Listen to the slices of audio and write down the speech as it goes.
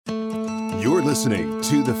You're listening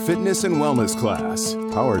to the Fitness and Wellness Class,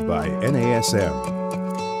 powered by NASM.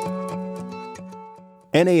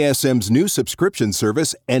 NASM's new subscription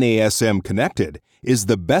service, NASM Connected, is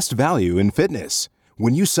the best value in fitness.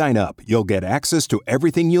 When you sign up, you'll get access to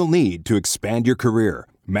everything you'll need to expand your career,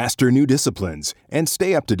 master new disciplines, and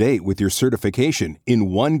stay up to date with your certification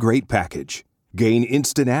in one great package. Gain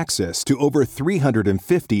instant access to over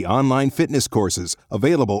 350 online fitness courses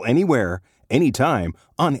available anywhere, anytime,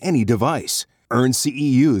 on any device. Earn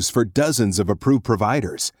CEUs for dozens of approved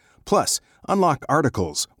providers. Plus, unlock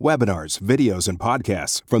articles, webinars, videos, and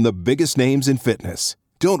podcasts from the biggest names in fitness.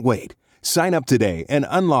 Don't wait. Sign up today and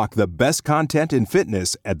unlock the best content in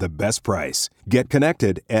fitness at the best price. Get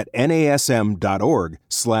connected at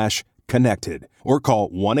nasm.org/connected or call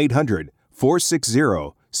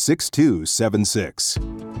 1-800-460-6276.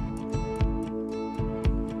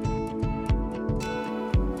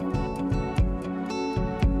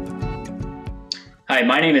 Hi,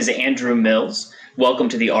 my name is Andrew Mills. Welcome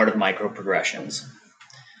to the Art of Microprogressions.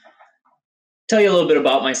 Tell you a little bit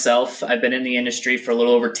about myself. I've been in the industry for a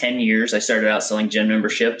little over 10 years. I started out selling gym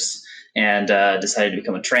memberships and decided to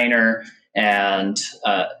become a trainer and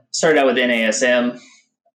started out with NASM.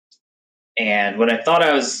 And when I thought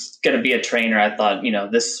I was going to be a trainer, I thought,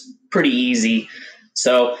 this is pretty easy.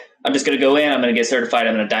 So I'm just going to go in, I'm going to get certified,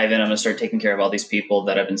 I'm going to dive in, I'm going to start taking care of all these people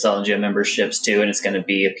that I've been selling gym memberships to, and it's going to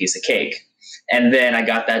be a piece of cake. And then I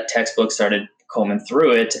got that textbook, started combing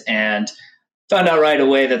through it, and found out right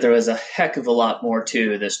away that there was a heck of a lot more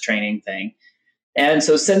to this training thing. And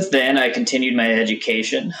so since then, I continued my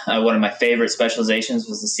education. One of my favorite specializations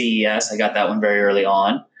was the CES. I got that one very early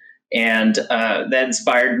on. And that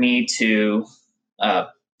inspired me to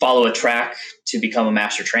follow a track to become a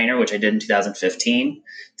master trainer, which I did in 2015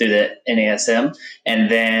 through the NASM. And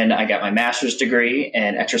then I got my master's degree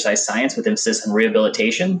in exercise science with emphasis on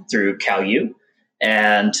rehabilitation through Cal U.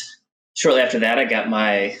 And shortly after that, I got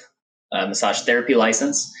my massage therapy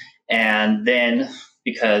license. And then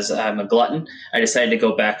because I'm a glutton, I decided to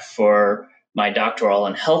go back for my doctoral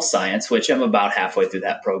in health science, which I'm about halfway through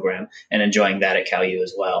that program and enjoying that at Cal U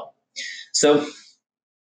as well. So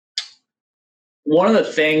one of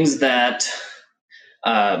the things that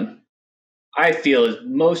I feel is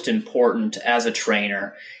most important as a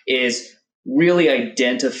trainer is really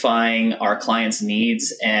identifying our clients'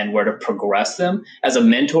 needs and where to progress them. As a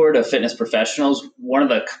mentor to fitness professionals, one of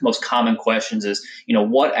the most common questions is,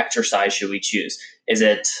 what exercise should we choose? Is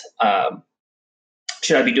it,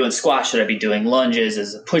 should I be doing squats? Should I be doing lunges?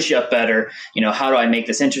 Is a push-up better? How do I make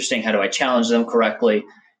this interesting? How do I challenge them correctly?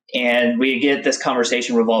 And we get this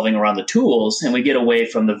conversation revolving around the tools, and we get away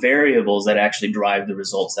from the variables that actually drive the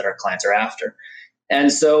results that our clients are after.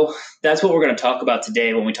 And so that's what we're going to talk about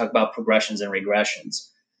today when we talk about progressions and regressions.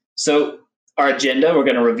 So our agenda, we're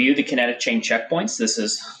going to review the kinetic chain checkpoints. This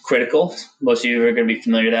is critical. Most of you are going to be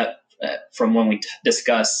familiar with that from when we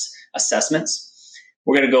discuss assessments.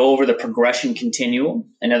 We're going to go over the progression continuum.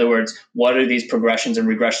 In other words, what do these progressions and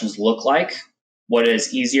regressions look like? What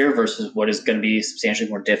is easier versus what is going to be substantially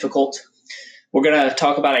more difficult? We're going to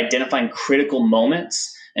talk about identifying critical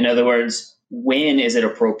moments. In other words, when is it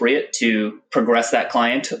appropriate to progress that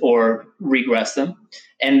client or regress them?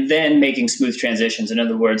 And then making smooth transitions. In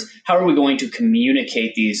other words, how are we going to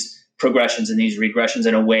communicate these progressions and these regressions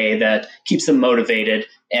in a way that keeps them motivated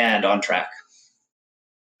and on track?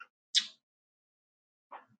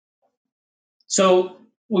 So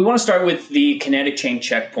we want to start with the kinetic chain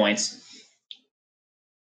checkpoints.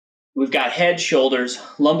 We've got head, shoulders,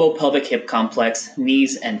 lumbopelvic hip complex,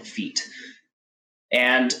 knees, and feet.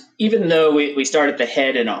 And even though we start at the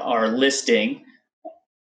head in our listing,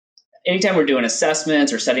 anytime we're doing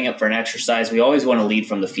assessments or setting up for an exercise, we always want to lead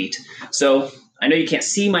from the feet. So I know you can't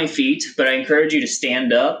see my feet, but I encourage you to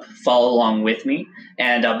stand up, follow along with me,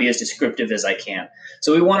 and I'll be as descriptive as I can.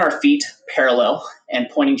 So we want our feet parallel and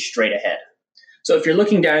pointing straight ahead. So if you're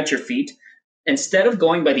looking down at your feet, instead of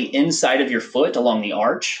going by the inside of your foot along the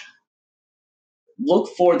arch, look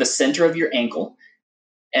for the center of your ankle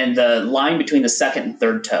and the line between the second and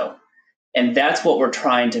third toe. And that's what we're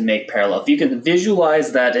trying to make parallel. If you can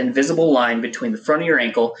visualize that invisible line between the front of your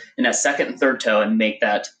ankle and that second and third toe and make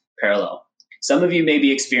that parallel. Some of you may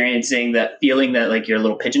be experiencing that feeling that like you're a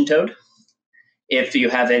little pigeon-toed. If you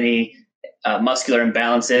have any muscular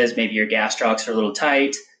imbalances, maybe your gastrocs are a little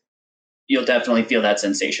tight, you'll definitely feel that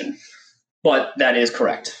sensation. But that is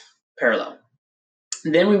correct, parallel.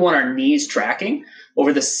 Then we want our knees tracking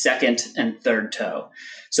over the second and third toe.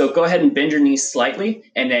 So go ahead and bend your knees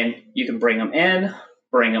slightly, and then you can bring them in,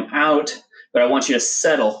 bring them out, but I want you to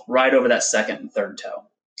settle right over that second and third toe.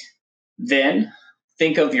 Then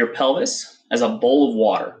think of your pelvis as a bowl of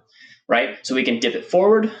water. right? So we can dip it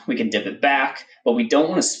forward, we can dip it back, but we don't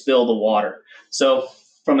want to spill the water. So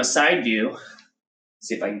from a side view,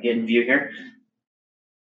 see if I can get in view here.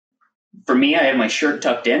 For me, I have my shirt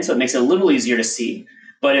tucked in, so it makes it a little easier to see.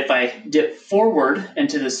 But if I dip forward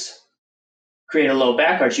into this, create a low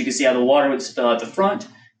back arch, you can see how the water would spill out the front.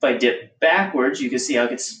 If I dip backwards, you can see how it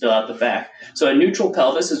could spill out the back. So a neutral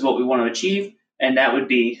pelvis is what we want to achieve, and that would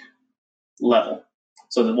be level.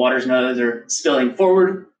 So the water's neither spilling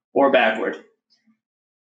forward or backward.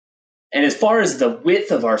 And as far as the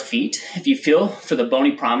width of our feet, if you feel for the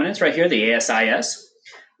bony prominence right here, the ASIS,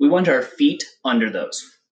 we want our feet under those.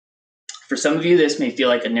 For some of you, this may feel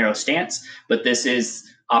like a narrow stance, but this is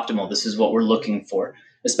optimal. This is what we're looking for,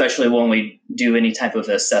 especially when we do any type of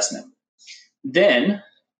assessment. Then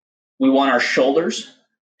we want our shoulders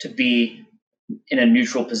to be in a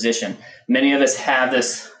neutral position. Many of us have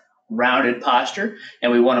this rounded posture,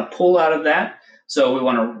 and we want to pull out of that. So we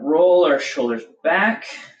want to roll our shoulders back.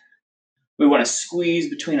 We want to squeeze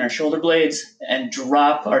between our shoulder blades and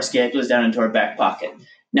drop our scapulas down into our back pocket.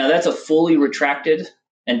 Now that's a fully retracted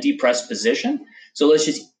and depressed position. So let's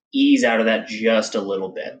just ease out of that just a little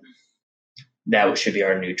bit. That should be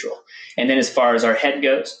our neutral. And then as far as our head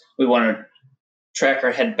goes, we want to track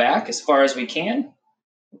our head back as far as we can.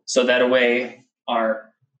 So that way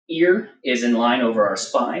our ear is in line over our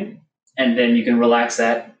spine. And then you can relax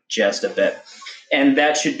that just a bit. And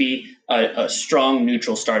that should be a strong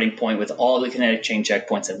neutral starting point with all the kinetic chain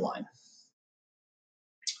checkpoints in line.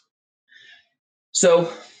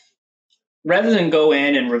 So rather than go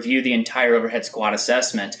in and review the entire overhead squat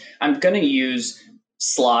assessment, I'm going to use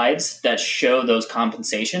slides that show those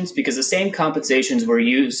compensations, because the same compensations we're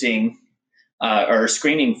using or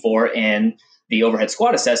screening for in the overhead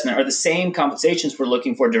squat assessment are the same compensations we're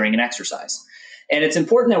looking for during an exercise. And it's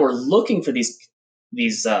important that we're looking for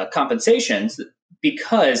these compensations,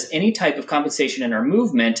 because any type of compensation in our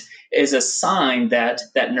movement is a sign that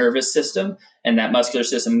that nervous system and that muscular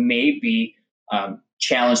system may be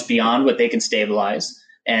challenged beyond what they can stabilize,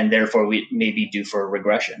 and therefore we may be due for a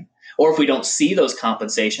regression. Or if we don't see those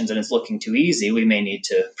compensations and it's looking too easy, we may need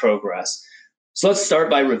to progress. So let's start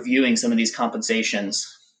by reviewing some of these compensations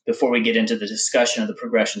before we get into the discussion of the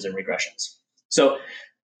progressions and regressions. So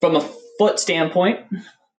from a foot standpoint,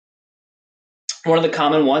 one of the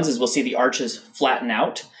common ones is we'll see the arches flatten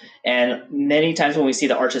out. And many times when we see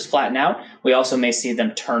the arches flatten out, we also may see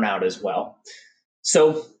them turn out as well.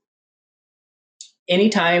 So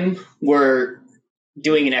anytime we're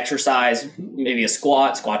doing an exercise, maybe a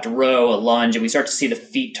squat to row, a lunge, and we start to see the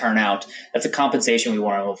feet turn out, that's a compensation we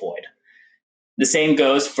want to avoid. The same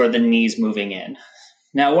goes for the knees moving in.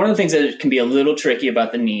 Now, one of the things that can be a little tricky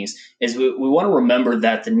about the knees is we want to remember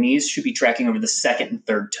that the knees should be tracking over the second and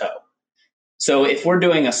third toe. So if we're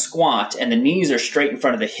doing a squat and the knees are straight in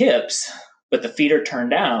front of the hips, but the feet are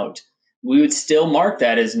turned out, we would still mark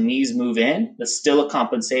that as knees move in. That's still a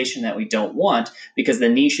compensation that we don't want, because the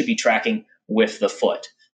knee should be tracking with the foot.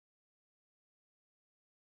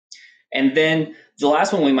 And then the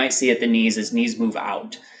last one we might see at the knees is knees move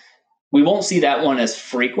out. We won't see that one as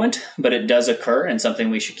frequent, but it does occur and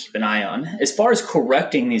something we should keep an eye on. As far as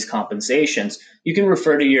correcting these compensations, you can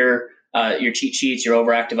refer to your cheat sheets, your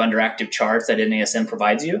overactive, underactive charts that NASM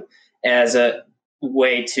provides you as a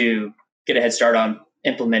way to get a head start on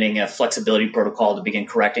implementing a flexibility protocol to begin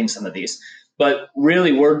correcting some of these. But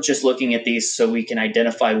really, we're just looking at these so we can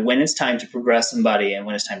identify when it's time to progress somebody and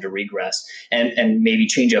when it's time to regress, and maybe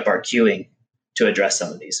change up our cueing to address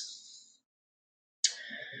some of these.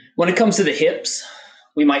 When it comes to the hips,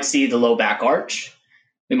 we might see the low back arch.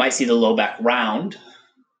 We might see the low back round.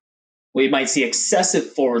 We might see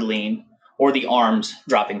excessive forward lean or the arms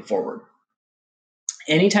dropping forward.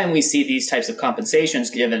 Anytime we see these types of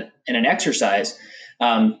compensations given in an exercise,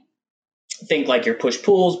 think like your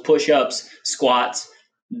push-pulls, push-ups, squats.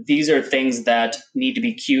 These are things that need to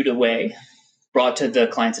be cued away, brought to the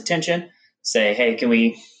client's attention. Say, hey, can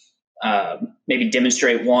we maybe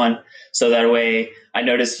demonstrate one, so that way I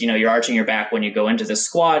notice, you're arching your back when you go into the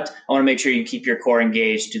squat. I want to make sure you keep your core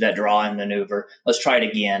engaged, do that draw-in maneuver. Let's try it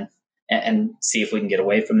again and see if we can get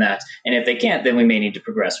away from that. And if they can't, then we may need to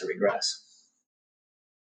progress or regress.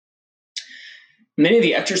 Many of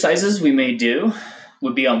the exercises we may do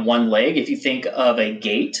would be on one leg. If you think of a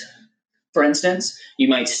gait, for instance, you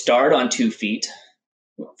might start on 2 feet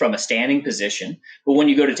from a standing position, but when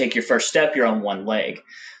you go to take your first step, you're on one leg.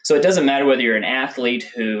 So it doesn't matter whether you're an athlete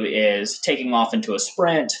who is taking off into a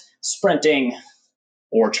sprint, sprinting,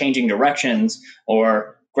 or changing directions,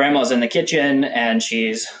 or grandma's in the kitchen and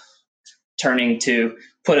she's turning to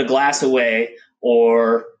put a glass away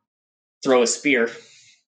or throw a spear.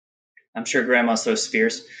 I'm sure grandmas throw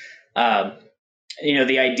spears. Um,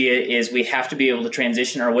 the idea is we have to be able to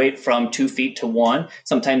transition our weight from 2 feet to 1.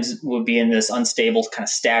 Sometimes we'll be in this unstable kind of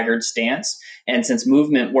staggered stance. And since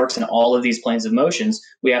movement works in all of these planes of motions,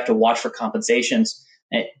 we have to watch for compensations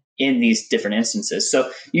in these different instances.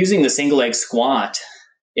 So using the single leg squat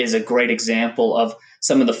is a great example of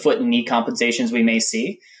some of the foot and knee compensations we may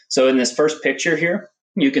see. So in this first picture here,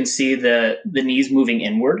 you can see the knees moving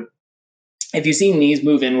inward. If you see knees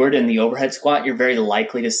move inward in the overhead squat, you're very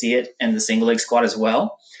likely to see it in the single leg squat as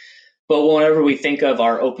well. But whenever we think of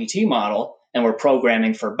our OPT model and we're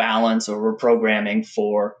programming for balance, or we're programming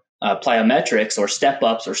for plyometrics or step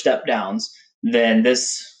ups or step downs, then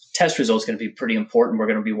this test result is going to be pretty important. We're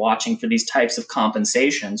going to be watching for these types of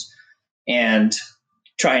compensations and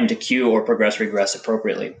trying to cue or progress regress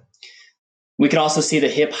appropriately. We can also see the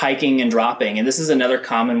hip hiking and dropping. And this is another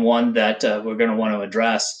common one that we're going to want to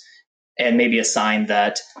address, and maybe a sign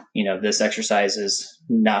that, this exercise is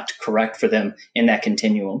not correct for them in that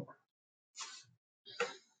continuum.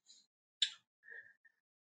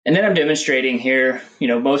 And then I'm demonstrating here,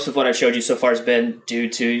 most of what I've showed you so far has been due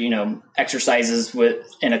to, exercises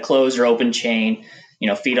in a closed or open chain,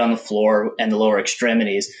 feet on the floor and the lower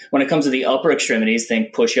extremities. When it comes to the upper extremities,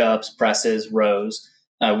 think push-ups, presses, rows.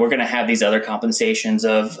 We're going to have these other compensations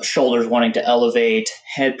of shoulders wanting to elevate,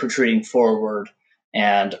 head protruding forward,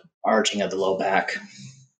 and arching of the low back.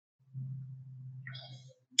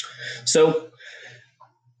 So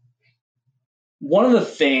one of the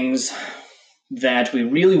things that we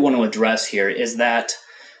really want to address here is that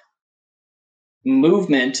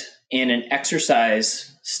movement in an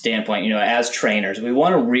exercise standpoint, as trainers, we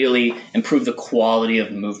want to really improve the quality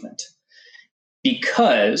of movement,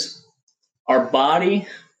 because our body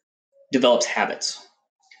develops habits,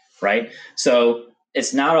 right? So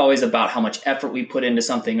it's not always about how much effort we put into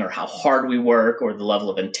something or how hard we work or the level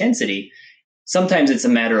of intensity. Sometimes it's a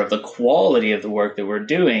matter of the quality of the work that we're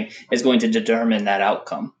doing is going to determine that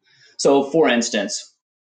outcome. So for instance,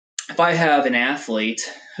 if I have an athlete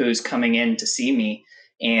who's coming in to see me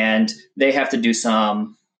and they have to do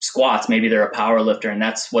some squats, maybe they're a power lifter and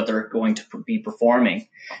that's what they're going to be performing.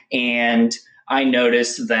 And I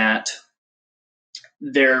notice that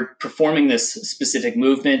they're performing this specific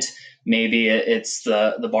movement. Maybe it's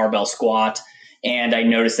the barbell squat, and I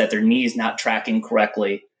notice that their knee is not tracking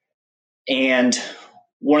correctly. And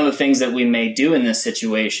one of the things that we may do in this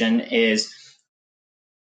situation is,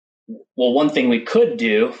 well, one thing we could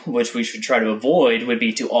do, which we should try to avoid, would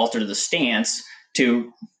be to alter the stance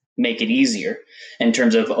to make it easier in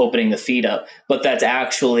terms of opening the feet up. But that's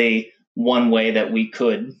actually one way that we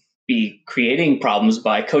could be creating problems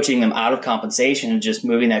by coaching them out of compensation and just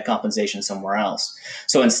moving that compensation somewhere else.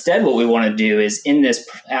 So instead, what we want to do is, in this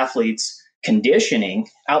athlete's conditioning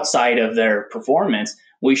outside of their performance,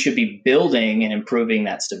 we should be building and improving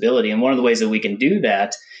that stability. And one of the ways that we can do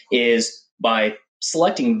that is by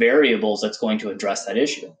selecting variables that's going to address that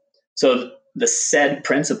issue. So the SAID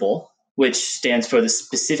principle, which stands for the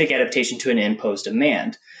specific adaptation to an imposed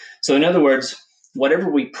demand. So in other words, whatever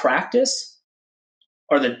we practice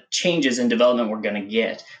are the changes in development we're going to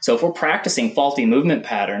get. So if we're practicing faulty movement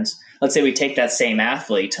patterns, let's say we take that same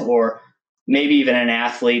athlete, or maybe even an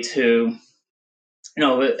athlete who,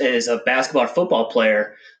 is a basketball or football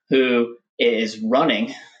player who is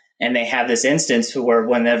running, and they have this instance where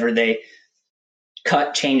whenever they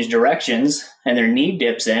change directions and their knee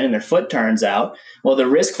dips in and their foot turns out, well, the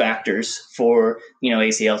risk factors for,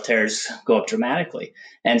 ACL tears go up dramatically.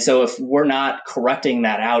 And so if we're not correcting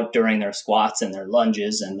that out during their squats and their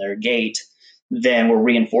lunges and their gait, then we're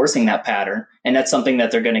reinforcing that pattern. And that's something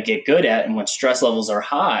that they're going to get good at. And when stress levels are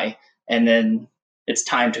high and then it's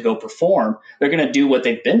time to go perform, they're going to do what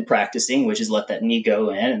they've been practicing, which is let that knee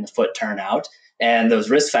go in and the foot turn out. And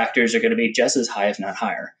those risk factors are going to be just as high, if not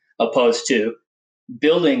higher, opposed to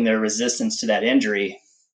building their resistance to that injury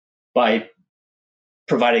by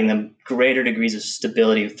providing them greater degrees of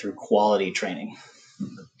stability through quality training.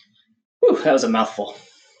 Whew, that was a mouthful.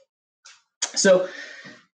 So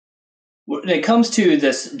when it comes to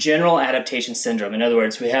this general adaptation syndrome, in other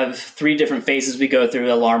words, we have 3 different phases we go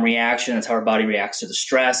through. Alarm reaction, that's how our body reacts to the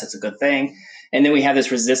stress. That's a good thing. And then we have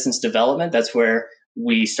this resistance development. That's where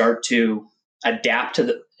we start to adapt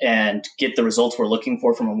to and get the results we're looking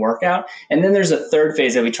for from a workout. And then there's a third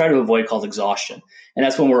phase that we try to avoid called exhaustion. And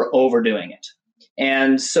that's when we're overdoing it.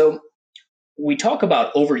 And so we talk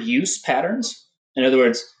about overuse patterns. In other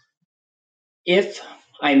words, if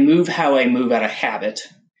I move how I move out of habit,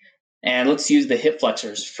 and let's use the hip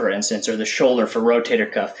flexors, for instance, or the shoulder for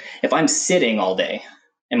rotator cuff. If I'm sitting all day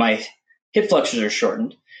and my hip flexors are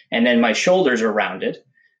shortened and then my shoulders are rounded,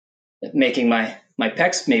 making my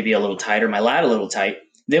pecs maybe a little tight or my lat a little tight,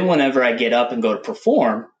 Then whenever I get up and go to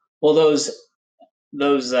perform, well, those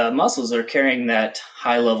muscles are carrying that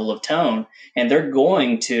high level of tone, and they're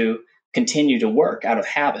going to continue to work out of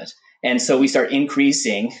habit. And so we start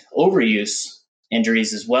increasing overuse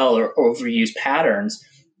injuries as well, or overuse patterns,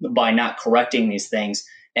 by not correcting these things.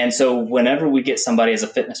 And so whenever we get somebody as a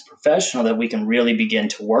fitness professional that we can really begin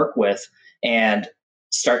to work with and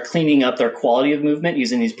start cleaning up their quality of movement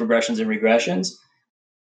using these progressions and regressions,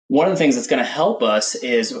 one of the things that's going to help us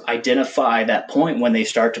is identify that point when they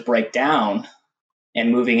start to break down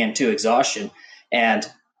and moving into exhaustion, and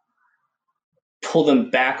pull them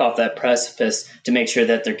back off that precipice to make sure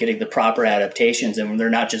that they're getting the proper adaptations and they're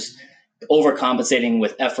not just overcompensating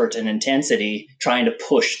with effort and intensity, trying to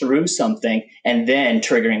push through something and then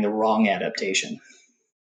triggering the wrong adaptation.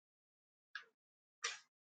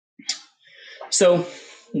 So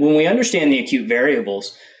when we understand the acute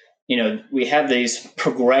variables, we have these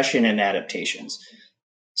progression and adaptations.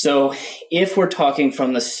 So if we're talking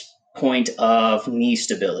from the point of knee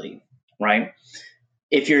stability, right?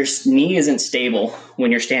 If your knee isn't stable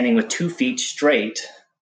when you're standing with 2 feet straight,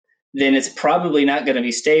 then it's probably not going to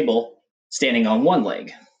be stable standing on one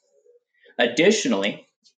leg. Additionally,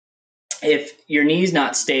 if your knee's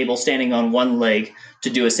not stable standing on one leg to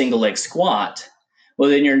do a single leg squat, well,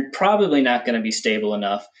 then you're probably not going to be stable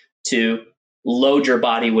enough to load your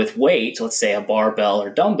body with weight, let's say a barbell or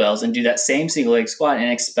dumbbells, and do that same single leg squat and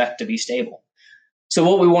expect to be stable. So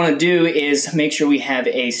what we want to do is make sure we have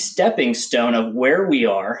a stepping stone of where we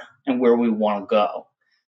are and where we want to go.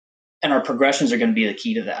 And our progressions are going to be the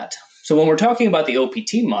key to that. So when we're talking about the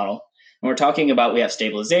OPT model, and we're talking about we have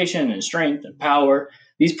stabilization and strength and power,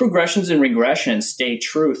 these progressions and regressions stay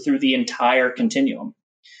true through the entire continuum.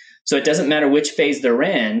 So it doesn't matter which phase they're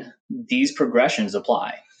in, these progressions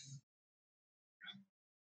apply.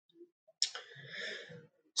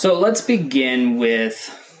 So let's begin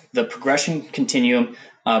with the progression continuum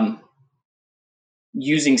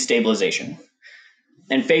using stabilization.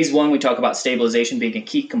 In phase 1, we talk about stabilization being a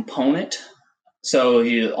key component. So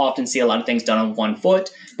you often see a lot of things done on 1 foot,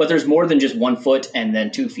 but there's more than just 1 foot and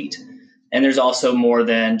then 2 feet. And there's also more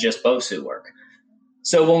than just BOSU work.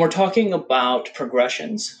 So when we're talking about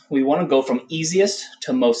progressions, we want to go from easiest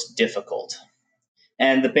to most difficult.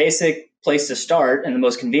 And the basic place to start and the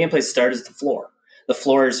most convenient place to start is the floor. The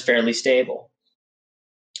floor is fairly stable.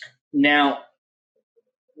 Now,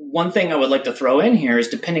 one thing I would like to throw in here is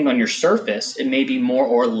depending on your surface, it may be more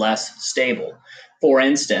or less stable. For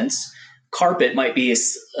instance, carpet might be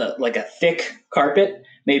like a thick carpet,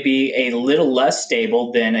 may be a little less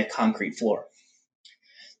stable than a concrete floor.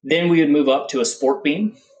 Then we would move up to a sport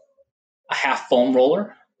beam, a half foam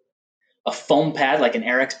roller, a foam pad like an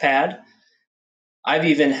Airex pad. I've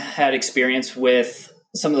even had experience with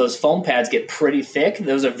some of those foam pads get pretty thick.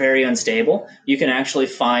 Those are very unstable. You can actually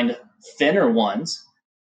find thinner ones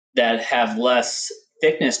that have less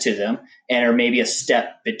thickness to them and are maybe a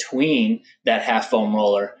step between that half foam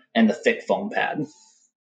roller and the thick foam pad.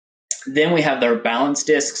 Then we have their balance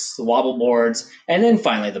discs, the wobble boards, and then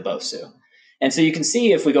finally the BOSU. And so you can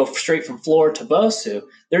see if we go straight from floor to BOSU,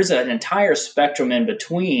 there's an entire spectrum in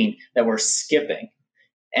between that we're skipping.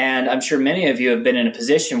 And I'm sure many of you have been in a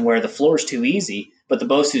position where the floor is too easy, but the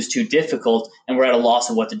BOSU is too difficult, and we're at a loss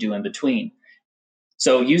of what to do in between.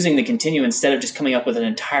 So using the continuum, instead of just coming up with an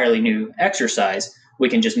entirely new exercise, we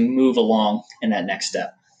can just move along in that next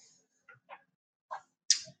step.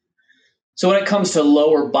 So when it comes to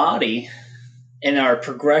lower body in our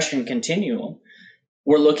progression continuum,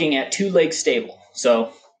 we're looking at 2 legs stable.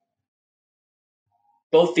 So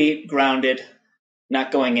both feet grounded,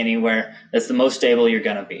 not going anywhere. That's the most stable you're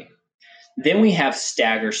going to be. Then we have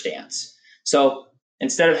stagger stance. So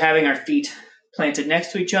instead of having our feet planted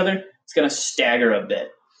next to each other, it's going to stagger a bit.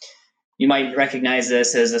 You might recognize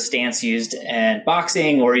this as a stance used in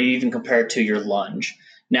boxing, or you even compare it to your lunge.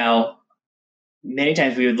 Now, many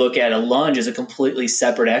times we would look at a lunge as a completely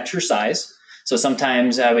separate exercise. So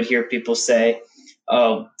sometimes I would hear people say,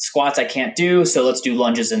 oh, squats I can't do, so let's do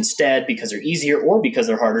lunges instead because they're easier or because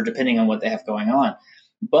they're harder, depending on what they have going on.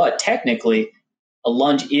 But technically, a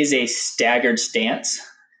lunge is a staggered stance,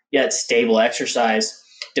 yet stable exercise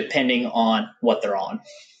depending on what they're on.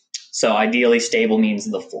 So ideally, stable means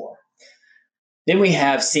the floor. Then we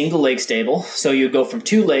have single leg stable. So you go from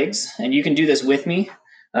 2 legs, and you can do this with me.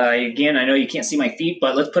 Again, I know you can't see my feet,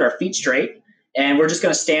 but let's put our feet straight. And we're just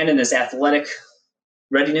going to stand in this athletic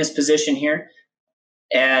readiness position here.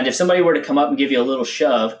 And if somebody were to come up and give you a little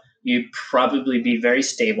shove, you'd probably be very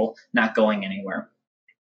stable, not going anywhere.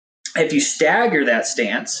 If you stagger that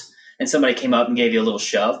stance and somebody came up and gave you a little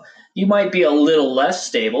shove, you might be a little less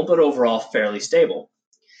stable, but overall fairly stable.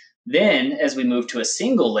 Then as we move to a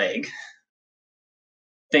single leg,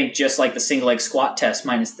 think just like the single leg squat test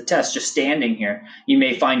minus the test, just standing here, you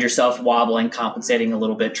may find yourself wobbling, compensating a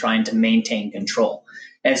little bit, trying to maintain control.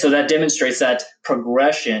 And so that demonstrates that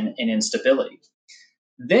progression in instability.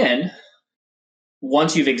 Then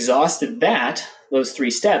once you've exhausted those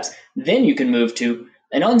 3 steps, then you can move to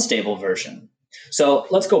an unstable version. So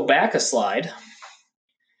let's go back a slide.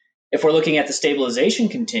 If we're looking at the stabilization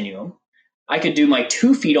continuum, I could do my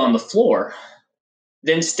 2 feet on the floor,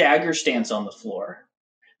 then stagger stance on the floor,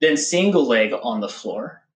 then single leg on the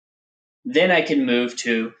floor. Then I can move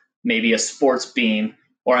to maybe a sports beam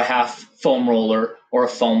or a half foam roller or a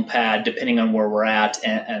foam pad, depending on where we're at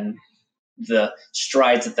and the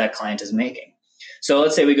strides that client is making. So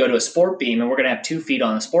let's say we go to a sport beam and we're going to have 2 feet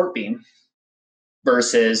on a sport beam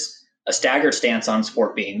versus a staggered stance on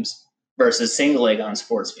sport beams versus single leg on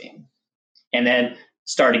sports beam. And then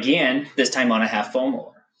start again, this time on a half foam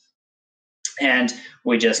roller. And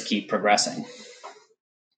we just keep progressing.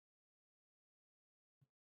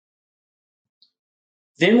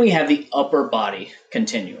 Then we have the upper body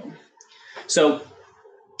continuum. So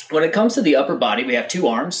when it comes to the upper body, we have 2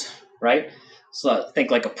 arms, right? So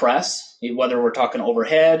think like a press, whether we're talking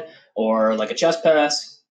overhead or like a chest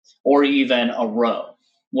press or even a row.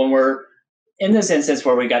 When we're in this instance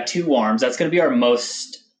where we got 2 arms, that's going to be our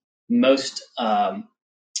most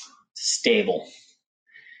stable.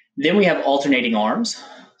 Then we have alternating arms.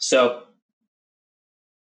 So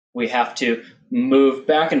we have to move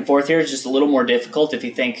back and forth here. It's just a little more difficult if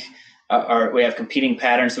you think we have competing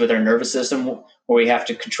patterns with our nervous system where we have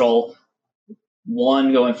to control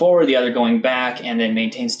one going forward, the other going back, and then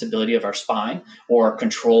maintain stability of our spine or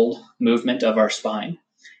controlled movement of our spine.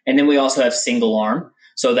 And then we also have single arm.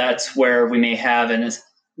 So that's where we may have,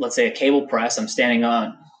 let's say a cable press. I'm standing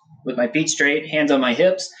on with my feet straight, hands on my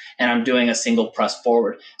hips, and I'm doing a single press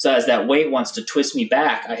forward. So as that weight wants to twist me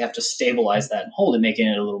back, I have to stabilize that and hold it, making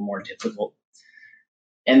it a little more difficult.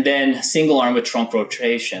 And then single arm with trunk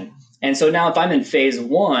rotation. And so now if I'm in phase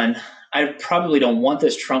 1, I probably don't want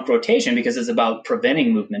this trunk rotation because it's about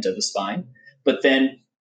preventing movement of the spine. But then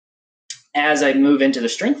as I move into the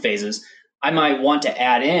strength phases, I might want to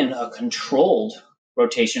add in a controlled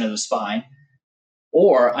rotation of the spine,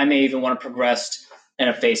 or I may even want to progress in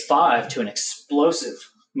a phase 5 to an explosive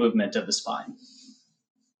movement of the spine.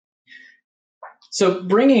 So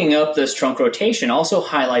bringing up this trunk rotation also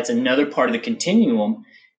highlights another part of the continuum,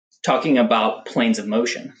 talking about planes of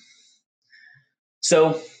motion.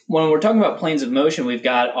 So when we're talking about planes of motion, we've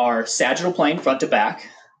got our sagittal plane, front to back.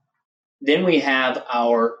 Then we have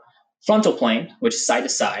our frontal plane, which is side to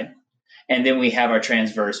side. And then we have our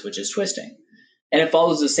transverse, which is twisting. And it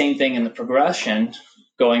follows the same thing in the progression,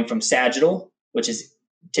 going from sagittal, which is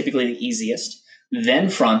typically the easiest, then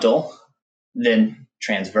frontal, then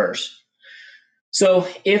transverse. So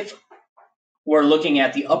if we're looking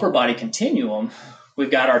at the upper body continuum,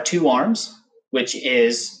 we've got our 2 arms, which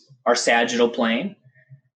is our sagittal plane.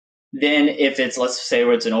 Then if it's, let's say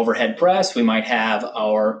where it's an overhead press, we might have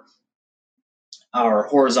our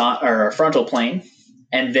horizontal or our frontal plane.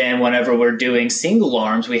 And then whenever we're doing single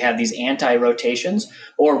arms, we have these anti-rotations,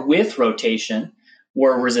 or with rotation,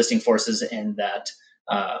 we're resisting forces in that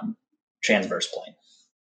transverse plane.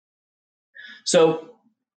 So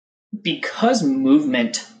because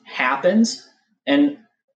movement happens in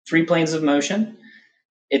 3 planes of motion,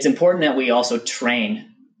 it's important that we also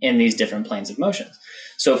train in these different planes of motion.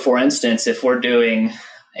 So for instance, if we're doing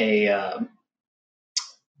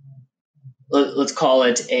let's call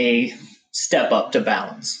it a step up to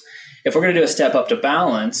balance. If we're going to do a step up to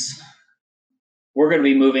balance, we're going to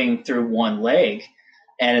be moving through one leg,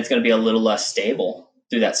 and it's going to be a little less stable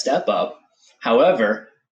through that step up. However,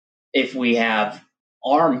 if we have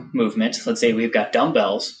arm movement, let's say we've got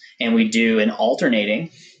dumbbells and we do an alternating,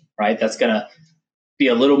 right? That's going to be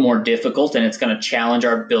a little more difficult, and it's going to challenge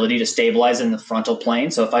our ability to stabilize in the frontal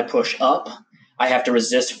plane. So if I push up, I have to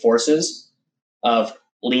resist forces of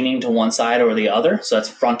leaning to one side or the other. So that's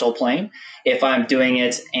frontal plane. If I'm doing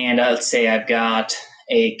it and let's say I've got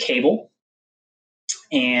a cable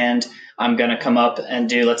and I'm going to come up and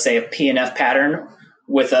do, let's say, a PNF pattern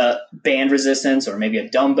with a band resistance or maybe a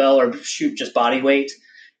dumbbell or shoot just body weight,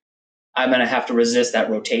 I'm going to have to resist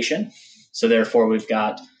that rotation. So therefore we've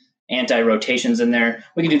got anti-rotations in there.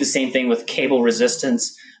 We can do the same thing with cable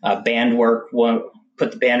resistance, band work. We'll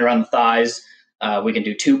put the band around the thighs. We can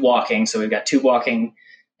do tube walking. So we've got tube walking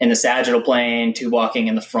in the sagittal plane, tube walking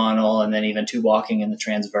in the frontal, and then even tube walking in the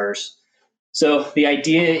transverse. So the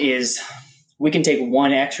idea is we can take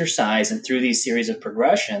one exercise, and through these series of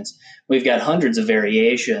progressions, we've got hundreds of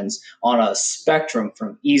variations on a spectrum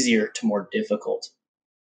from easier to more difficult.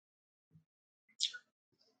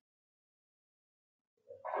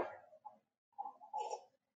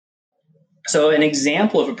 So an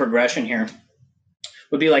example of a progression here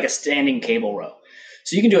would be like a standing cable row.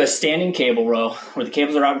 So you can do a standing cable row where the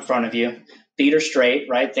cables are out in front of you, feet are straight,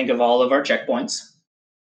 right? Think of all of our checkpoints.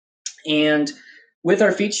 And with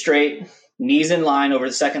our feet straight, knees in line over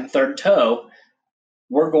the second and third toe,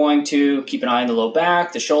 we're going to keep an eye on the low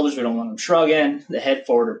back, the shoulders, we don't want them shrugging, the head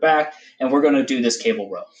forward or back, and we're going to do this cable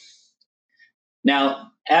row.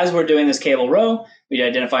 Now, as we're doing this cable row, we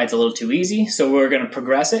identify it's a little too easy, so we're going to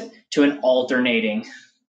progress it to an alternating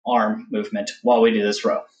arm movement while we do this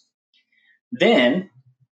row. Then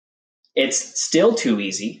it's still too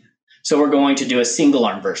easy, so we're going to do a single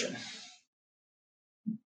arm version.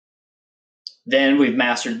 Then we've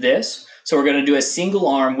mastered this, so we're going to do a single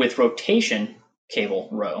arm with rotation cable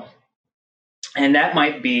row. And that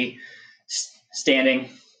might be standing,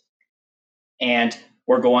 and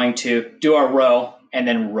we're going to do our row and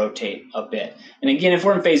then rotate a bit. And again, if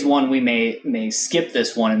we're in phase one, we may skip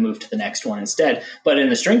this one and move to the next one instead. But in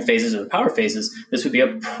the strength phases or the power phases, this would be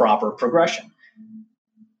a proper progression.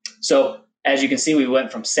 So as you can see, we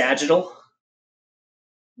went from sagittal,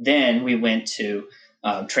 then we went to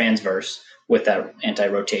transverse with that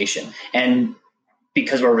anti-rotation. And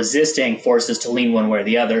because we're resisting forces to lean one way or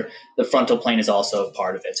the other, the frontal plane is also a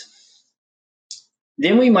part of it.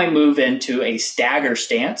 Then we might move into a stagger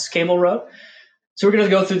stance cable row. So we're going to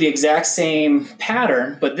go through the exact same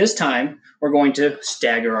pattern, but this time we're going to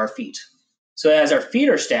stagger our feet. So as our feet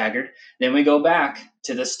are staggered, then we go back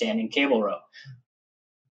to the standing cable row.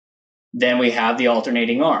 Then we have the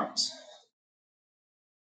alternating arms.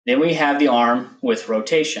 Then we have the arm with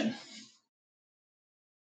rotation.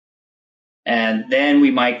 And then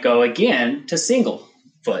we might go again to single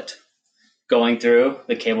foot, going through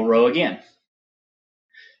the cable row again.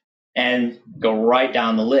 And go right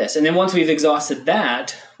down the list. And then once we've exhausted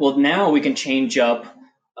that, well, now we can change up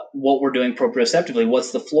what we're doing proprioceptively.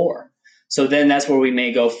 What's the floor? So then that's where we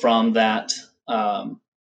may go from that.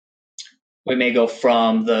 We may go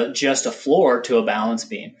from the just a floor to a balance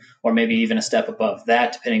beam, or maybe even a step above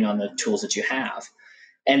that, depending on the tools that you have.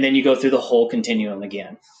 And then you go through the whole continuum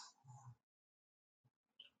again.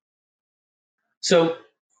 So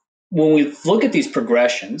when we look at these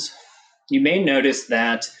progressions, you may notice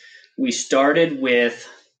that we started with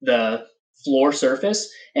the floor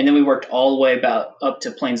surface, and then we worked all the way about up to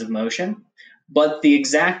planes of motion. But the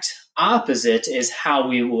exact opposite is how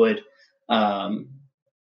we would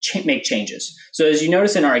make changes. So as you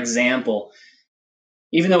notice in our example,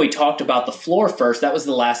 even though we talked about the floor first, that was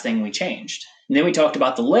the last thing we changed. And then we talked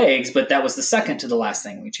about the legs, but that was the second to the last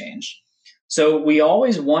thing we changed. So we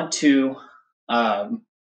always want to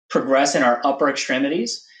progress in our upper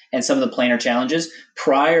extremities and some of the planar challenges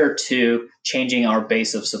prior to changing our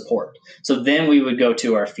base of support. So then we would go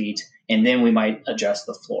to our feet, and then we might adjust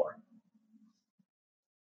the floor.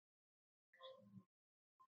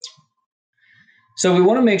 So we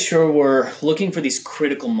want to make sure we're looking for these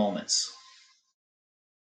critical moments.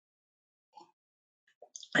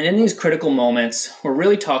 And in these critical moments, we're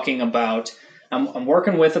really talking about, I'm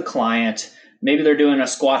working with a client, maybe they're doing a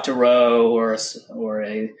squat to row or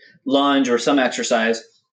a lunge or some exercise,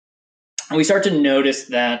 and we start to notice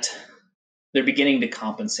that they're beginning to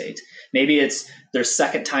compensate. Maybe it's their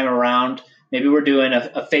second time around. Maybe we're doing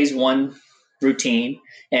a phase one routine,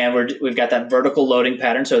 and we've got that vertical loading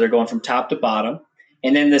pattern, so they're going from top to bottom.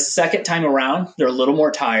 And then the second time around, they're a little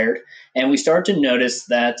more tired, and we start to notice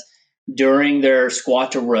that during their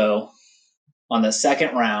squat to row on the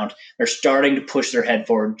second round, they're starting to push their head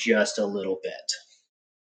forward just a little bit.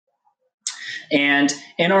 And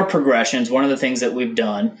in our progressions, one of the things that we've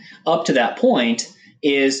done up to that point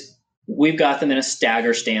is we've got them in a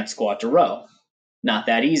stagger stance squat to row. Not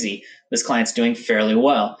that easy. This client's doing fairly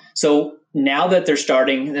well. So now that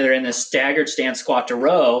they're in the staggered stance squat to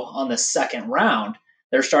row on the second round,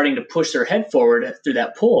 they're starting to push their head forward through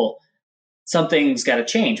that pull. Something's got to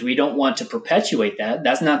change. We don't want to perpetuate that.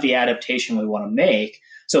 That's not the adaptation we want to make.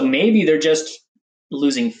 So maybe they're just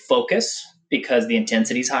losing focus because the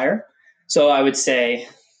intensity is higher. So I would say,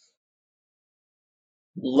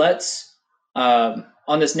 let's, on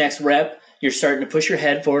this next rep, you're starting to push your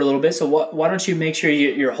head forward a little bit. So why don't you make sure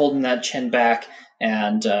you're holding that chin back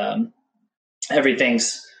and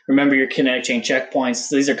remember your kinetic chain checkpoints.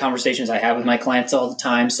 These are conversations I have with my clients all the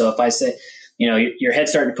time. So if I say, your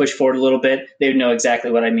head's starting to push forward a little bit, they would know exactly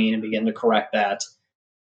what I mean and begin to correct that.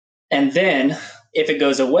 And then if it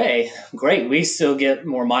goes away, great, we still get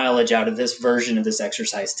more mileage out of this version of this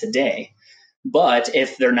exercise today. But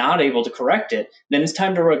if they're not able to correct it, then it's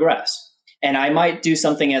time to regress. And I might do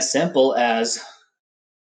something as simple as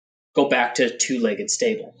go back to two-legged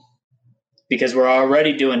stable. because we're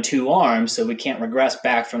already doing 2 arms, so we can't regress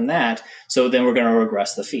back from that. So then we're going to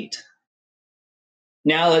regress the feet.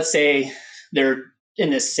 Now let's say they're in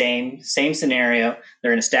this same scenario.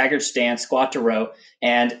 They're in a staggered stance, squat to row,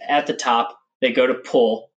 and at the top they go to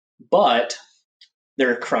pull, but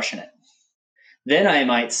they're crushing it. Then I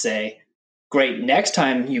might say, great, next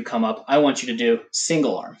time you come up, I want you to do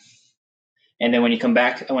single arm. And then when you come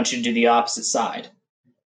back, I want you to do the opposite side.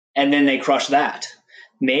 And then they crush that.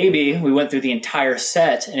 Maybe we went through the entire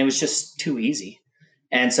set and it was just too easy.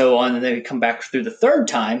 And so on, and then we come back through the third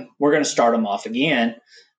time, we're going to start them off again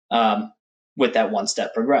with that one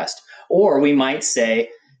step progressed. Or we might say,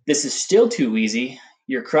 this is still too easy.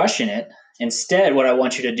 You're crushing it. Instead, what I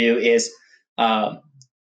want you to do is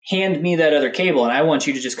hand me that other cable, and I want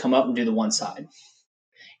you to just come up and do the one side.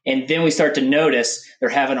 And then we start to notice they're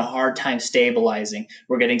having a hard time stabilizing.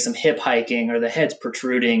 We're getting some hip hiking, or the head's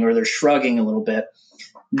protruding, or they're shrugging a little bit.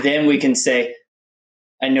 Then we can say,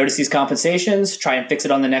 I notice these compensations, try and fix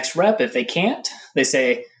it on the next rep. If they can't, they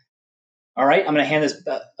say, all right, I'm going to hand this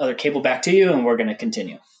other cable back to you, and we're going to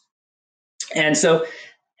continue. And so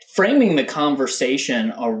framing the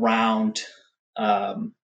conversation around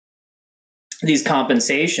these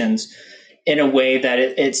compensations in a way that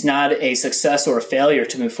it's not a success or a failure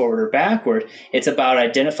to move forward or backward. It's about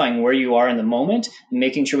identifying where you are in the moment and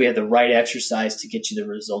making sure we have the right exercise to get you the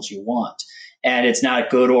results you want. And it's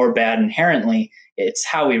not good or bad inherently. It's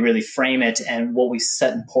how we really frame it and what we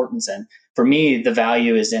set importance in. For me, the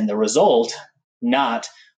value is in the result, not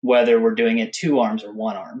whether we're doing it 2 arms or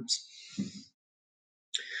 1 arms.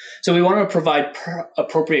 So we want to provide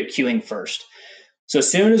appropriate cueing first. So as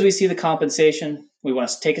soon as we see the compensation, we want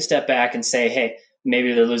to take a step back and say, hey,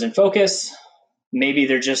 maybe they're losing focus. Maybe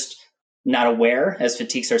they're just not aware as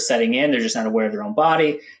fatigue starts setting in. They're just not aware of their own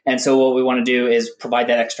body. And so what we want to do is provide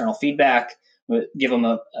that external feedback, give them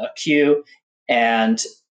a cue. And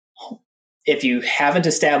if you haven't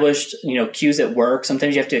established, cues that work,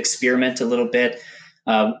 sometimes you have to experiment a little bit.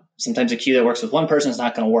 Sometimes a cue that works with one person is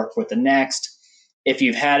not going to work with the next. If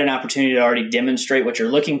you've had an opportunity to already demonstrate what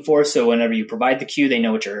you're looking for, so whenever you provide the cue, they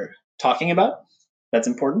know what you're talking about. That's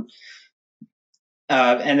important.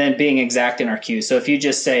 And then being exact in our cue. So if you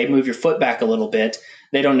just say, move your foot back a little bit,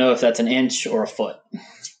 they don't know if that's an inch or a foot.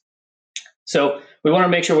 So we want to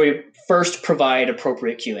make sure we first provide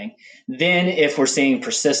appropriate cueing. Then if we're seeing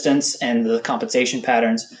persistence and the compensation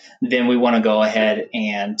patterns, then we want to go ahead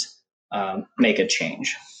and make a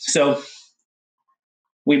change. So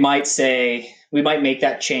we might make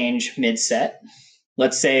that change mid-set.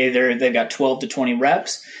 Let's say they've got 12 to 20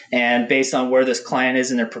 reps, and based on where this client is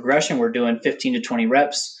in their progression, we're doing 15 to 20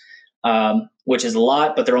 reps, which is a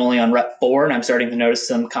lot, but they're only on rep 4, and I'm starting to notice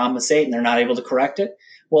them compensate, and they're not able to correct it.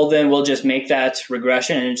 Well, then we'll just make that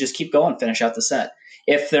regression and just keep going, finish out the set.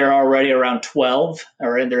 If they're already around 12,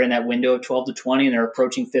 or they're in that window of 12 to 20, and they're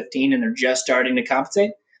approaching 15, and they're just starting to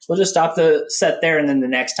compensate, we'll just stop the set there, and then the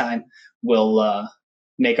next time we'll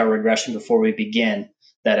make our regression before we begin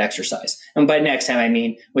that exercise. And by next time, I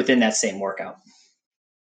mean within that same workout.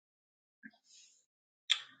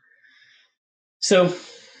 So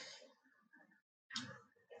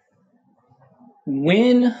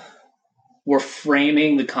when we're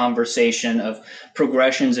framing the conversation of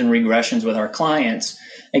progressions and regressions with our clients,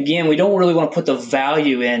 again, we don't really want to put the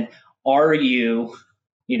value in, are you,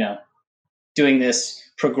 doing this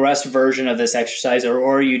progressed version of this exercise, or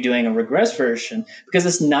are you doing a regress version? Because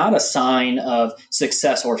it's not a sign of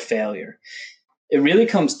success or failure. It really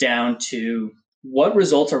comes down to what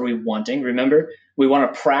results are we wanting. Remember, we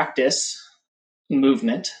want to practice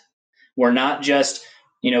movement. We're not just,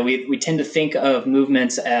 we tend to think of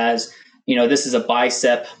movements as, this is a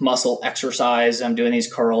bicep muscle exercise. I'm doing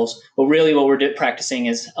these curls. But really what we're practicing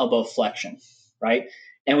is elbow flexion, right?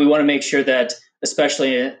 And we want to make sure that,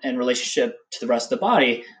 especially in relationship to the rest of the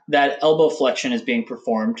body, that elbow flexion is being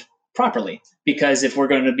performed properly. Because if we're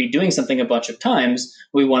going to be doing something a bunch of times,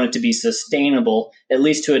 we want it to be sustainable, at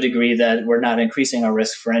least to a degree that we're not increasing our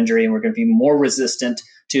risk for injury, and we're going to be more resistant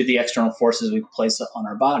to the external forces we place on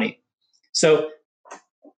our body. So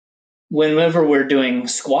whenever we're doing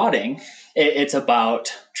squatting, it's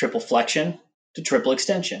about triple flexion to triple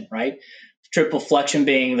extension, right? Triple flexion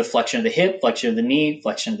being the flexion of the hip, flexion of the knee,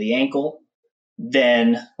 flexion of the ankle,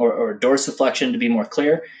 then, or dorsiflexion to be more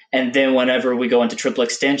clear. And then whenever we go into triple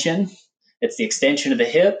extension, it's the extension of the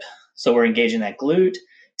hip. So we're engaging that glute,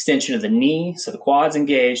 extension of the knee. So the quad's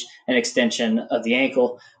engaged, and extension of the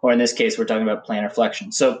ankle, or in this case, we're talking about plantar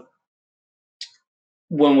flexion. So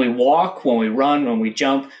when we walk, when we run, when we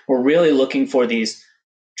jump, we're really looking for these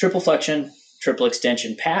triple flexion, triple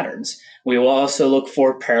extension patterns. We will also look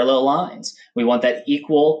for parallel lines. We want that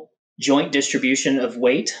equal joint distribution of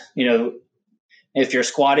weight. If you're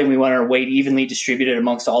squatting, we want our weight evenly distributed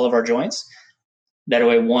amongst all of our joints. That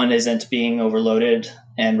way one isn't being overloaded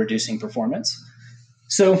and reducing performance.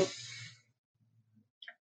 So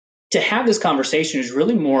to have this conversation is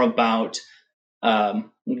really more about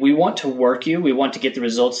we want to work you. We want to get the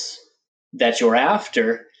results that you're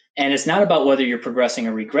after. And it's not about whether you're progressing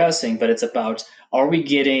or regressing, but it's about, are we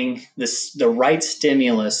getting the right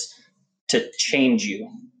stimulus to change you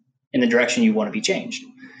in the direction you want to be changed?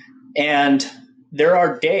 And there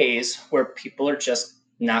are days where people are just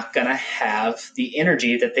not going to have the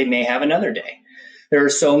energy that they may have another day. There are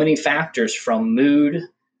so many factors, from mood,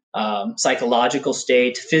 psychological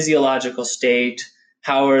state, physiological state,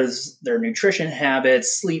 how is their nutrition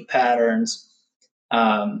habits, sleep patterns,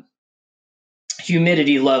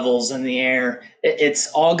 humidity levels in the air. It's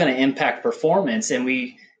all going to impact performance. And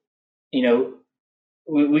we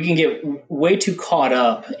can get way too caught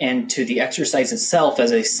up into the exercise itself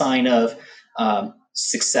as a sign of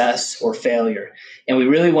success or failure. And we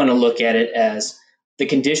really want to look at it as the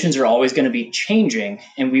conditions are always going to be changing,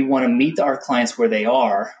 and we want to meet our clients where they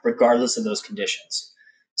are, regardless of those conditions.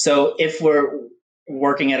 So if we're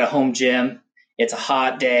working at a home gym, it's a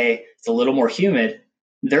hot day, it's a little more humid,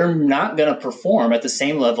 they're not going to perform at the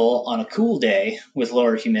same level on a cool day with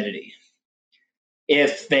lower humidity.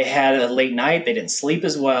 If they had a late night, they didn't sleep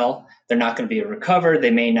as well, they're not going to be recovered,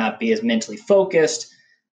 they may not be as mentally focused,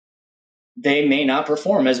 they may not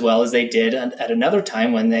perform as well as they did at another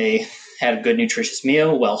time when they had a good nutritious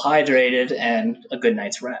meal, well hydrated, and a good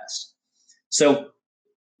night's rest. So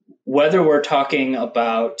whether we're talking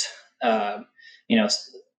about a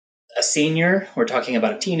senior, we're talking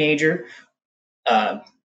about a teenager, an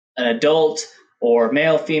adult, or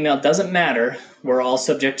male, female, doesn't matter. We're all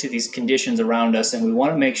subject to these conditions around us, and we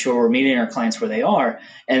want to make sure we're meeting our clients where they are.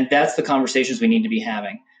 And that's the conversations we need to be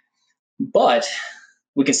having. But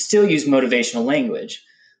we can still use motivational language.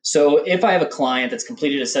 So if I have a client that's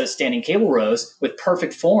completed a set of standing cable rows with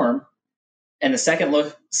perfect form, and the second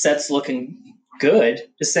set's looking good,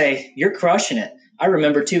 to say, you're crushing it. I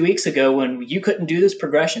remember 2 weeks ago when you couldn't do this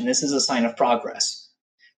progression. This is a sign of progress.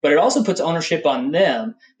 But it also puts ownership on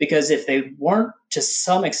them, because if they weren't to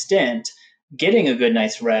some extent getting a good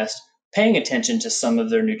night's rest, paying attention to some of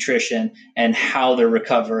their nutrition and how they're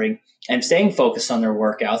recovering and staying focused on their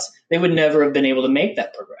workouts, they would never have been able to make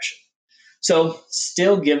that progression. So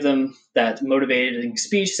still give them that motivating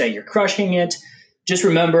speech, say you're crushing it. Just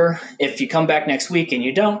remember, if you come back next week and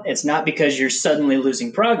you don't, it's not because you're suddenly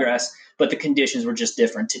losing progress, but the conditions were just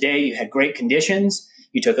different. Today you had great conditions,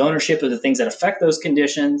 you took ownership of the things that affect those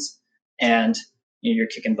conditions, and you're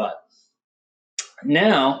kicking butt.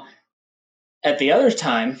 Now, at the other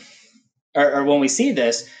time, or when we see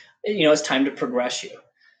this, it's time to progress you.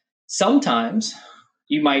 Sometimes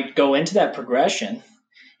you might go into that progression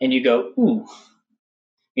and you go,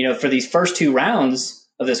 for these first 2 rounds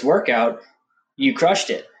of this workout, you crushed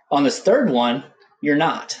it. On this third one, you're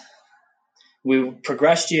not. We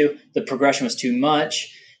progressed you. The progression was too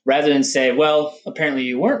much. Rather than say, well, apparently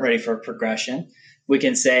you weren't ready for a progression, we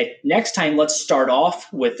can say, next time, let's start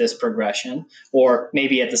off with this progression, or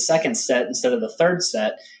maybe at the second set instead of the third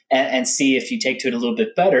set, and see if you take to it a little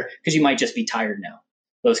bit better, because you might just be tired now.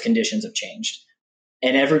 Those conditions have changed.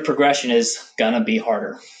 And every progression is going to be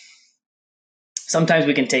harder. Sometimes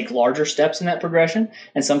we can take larger steps in that progression,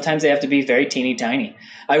 and sometimes they have to be very teeny tiny.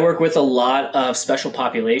 I work with a lot of special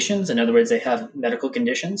populations. In other words, they have medical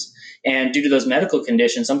conditions. And due to those medical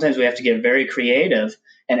conditions, sometimes we have to get very creative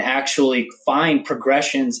and actually find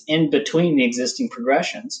progressions in between the existing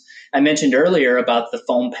progressions. I mentioned earlier about the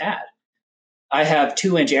foam pad. I have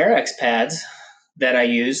 2-inch AirX pads that I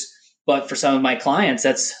use, but for some of my clients,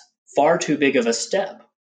 that's far too big of a step.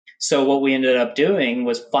 So what we ended up doing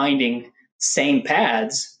was finding same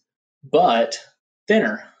pads, but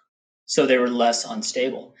thinner, so they were less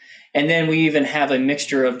unstable. And then we even have a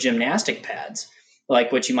mixture of gymnastic pads,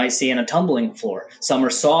 like what you might see in a tumbling floor. Some are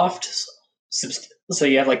soft, so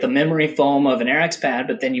you have like the memory foam of an AirX pad,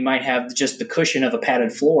 but then you might have just the cushion of a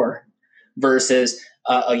padded floor versus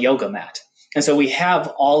a yoga mat. And so we have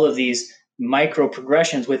all of these micro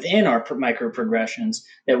progressions within our micro progressions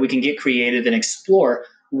that we can get creative and explore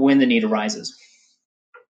when the need arises.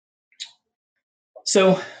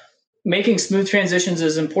 So making smooth transitions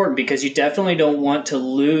is important, because you definitely don't want to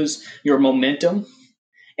lose your momentum,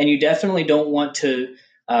 and you definitely don't want to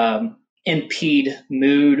impede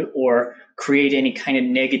mood or create any kind of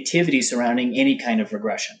negativity surrounding any kind of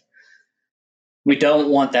regression. We don't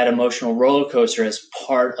want that emotional roller coaster as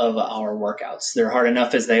part of our workouts. They're hard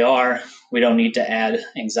enough as they are. We don't need to add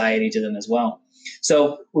anxiety to them as well.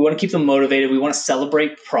 So we want to keep them motivated. We want to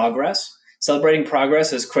celebrate progress. Celebrating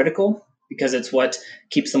progress is critical because it's what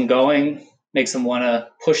keeps them going, makes them want to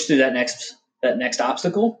push through that next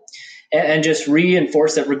obstacle, and just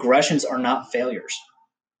reinforce that regressions are not failures.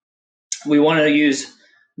 We want to use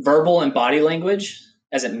verbal and body language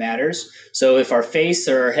as it matters. So if our face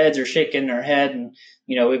or our heads are shaking our head and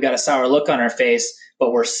we've got a sour look on our face,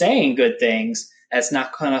 but we're saying good things, that's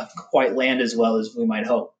not going to quite land as well as we might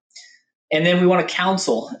hope. And then we want to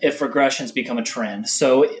counsel if regressions become a trend.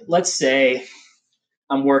 So let's say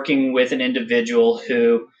I'm working with an individual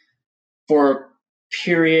who, for a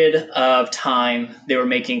period of time, they were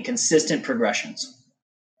making consistent progressions.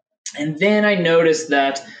 And then I noticed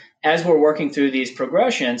that as we're working through these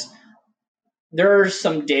progressions, there are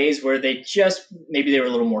some days where maybe they were a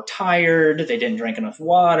little more tired, they didn't drink enough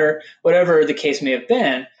water, whatever the case may have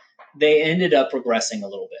been, they ended up regressing a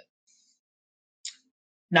little bit.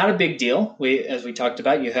 Not a big deal. As we talked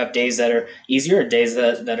about, you have days that are easier, days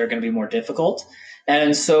that are going to be more difficult.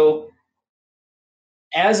 And so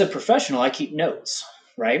as a professional, I keep notes,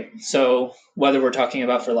 right? So whether we're talking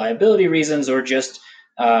about for liability reasons or just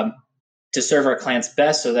to serve our clients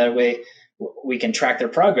best, so that way we can track their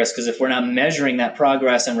progress. Because if we're not measuring that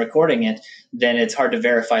progress and recording it, then it's hard to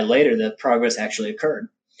verify later that progress actually occurred.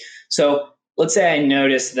 So let's say I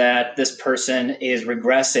notice that this person is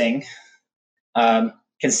regressing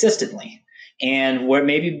consistently. And where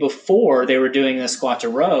maybe before they were doing the squat to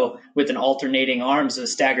row with an alternating arms of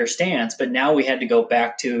stagger stance, but now we had to go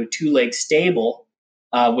back to 2-leg stable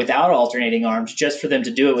without alternating arms just for them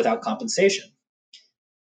to do it without compensation.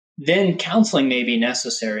 Then counseling may be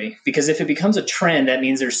necessary, because if it becomes a trend, that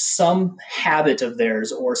means there's some habit of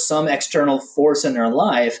theirs or some external force in their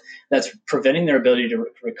life that's preventing their ability to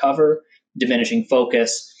recover, diminishing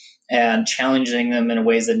focus, and challenging them in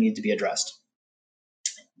ways that need to be addressed.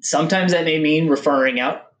 Sometimes that may mean referring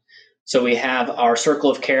out. So we have our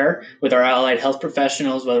circle of care with our allied health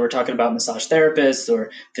professionals, whether we're talking about massage therapists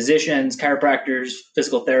or physicians, chiropractors,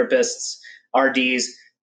 physical therapists, RDs.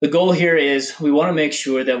 The goal here is we want to make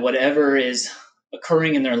sure that whatever is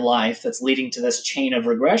occurring in their life that's leading to this chain of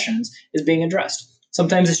regressions is being addressed.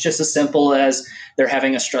 Sometimes it's just as simple as they're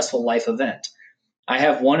having a stressful life event. I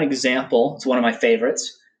have one example, it's one of my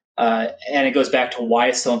favorites, and it goes back to why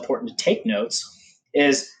it's so important to take notes,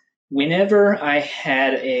 is whenever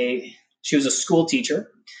she was a school teacher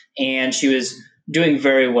and she was doing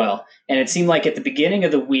very well. And it seemed like at the beginning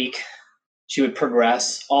of the week, she would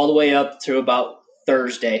progress all the way up through about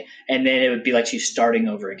Thursday, and then it would be like she's starting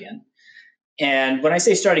over again. And when I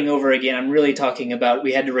say starting over again, I'm really talking about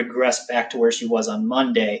we had to regress back to where she was on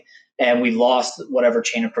Monday, and we lost whatever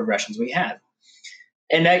chain of progressions we had.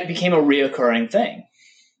 And that became a reoccurring thing.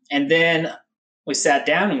 And then we sat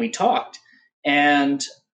down and we talked and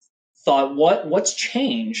thought, what's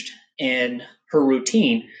changed in her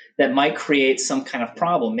routine that might create some kind of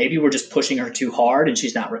problem? Maybe we're just pushing her too hard and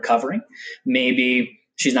she's not recovering. Maybe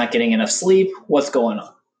she's not getting enough sleep. What's going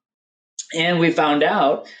on? And we found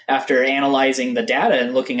out after analyzing the data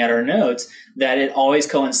and looking at her notes that it always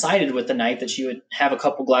coincided with the night that she would have a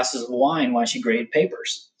couple glasses of wine while she graded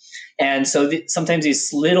papers. And so sometimes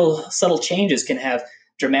these little subtle changes can have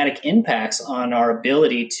dramatic impacts on our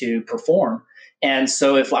ability to perform. And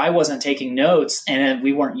so if I wasn't taking notes and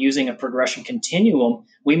we weren't using a progression continuum,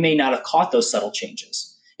 we may not have caught those subtle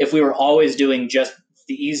changes. If we were always doing just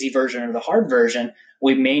the easy version or the hard version,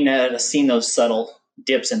 we may not have seen those subtle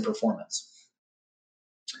dips in performance.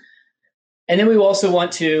 And then we also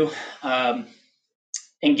want to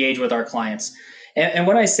engage with our clients. And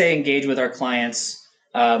when I say engage with our clients,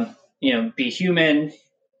 be human,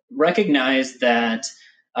 recognize that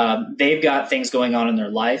they've got things going on in their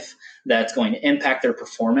life that's going to impact their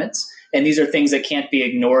performance. And these are things that can't be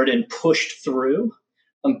ignored and pushed through.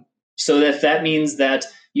 So that means that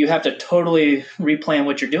you have to totally replan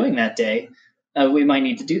what you're doing that day, we might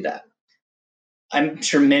need to do that. I'm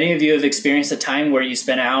sure many of you have experienced a time where you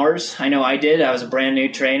spent hours. I know I did. I was a brand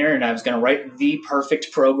new trainer and I was going to write the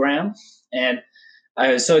perfect program. And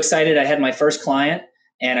I was so excited. I had my first client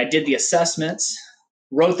and I did the assessments,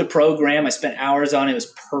 wrote the program. I spent hours on it. It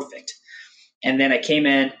was perfect. And then I came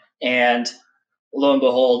in and lo and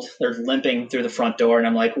behold, they're limping through the front door. And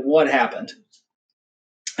I'm like, what happened?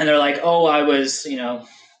 And they're like, oh, I was,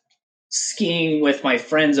 skiing with my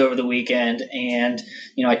friends over the weekend and,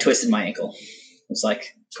 I twisted my ankle. It's like,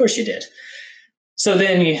 of course you did. So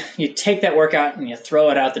then you take that workout and you throw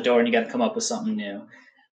it out the door and you got to come up with something new.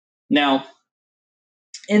 Now,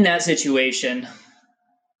 in that situation,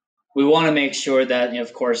 we want to make sure that,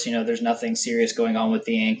 of course, there's nothing serious going on with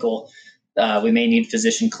the ankle. We may need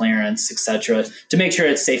physician clearance, etc., to make sure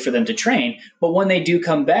it's safe for them to train. But when they do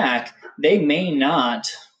come back, they may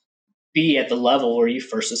not be at the level where you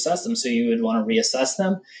first assessed them. So you would want to reassess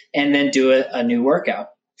them and then do a new workout.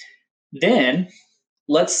 Then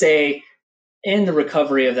let's say in the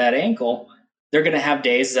recovery of that ankle, they're going to have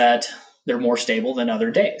days that they're more stable than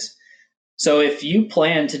other days. So if you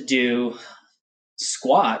plan to do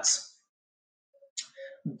squats,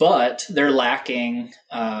 but they're lacking,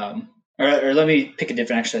 or let me pick a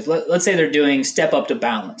different exercise. Let's say they're doing step up to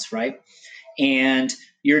balance, right? And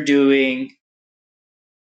you're doing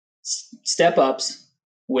step ups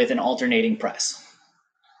with an alternating press.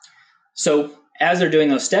 So as they're doing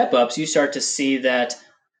those step ups, you start to see that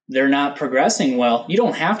they're not progressing well. You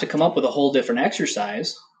don't have to come up with a whole different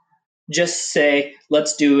exercise. Just say,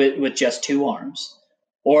 let's do it with just 2 arms,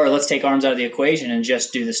 or let's take arms out of the equation and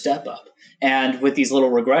just do the step up. And with these little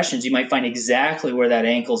regressions, you might find exactly where that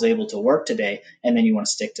ankle is able to work today, and then you want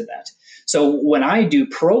to stick to that. So when I do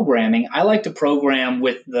programming, I like to program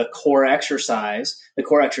with the core exercise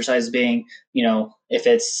being, if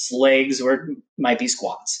it's legs or it might be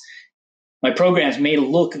squats. My programs may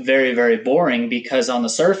look very, very boring because on the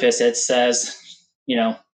surface it says,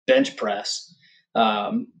 bench press,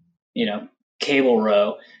 cable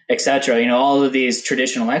row, etc. All of these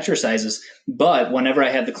traditional exercises. But whenever I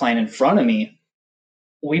have the client in front of me,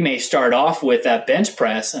 we may start off with that bench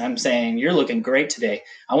press, and I'm saying, you're looking great today.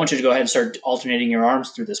 I want you to go ahead and start alternating your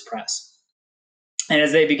arms through this press. And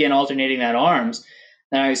as they begin alternating that arms,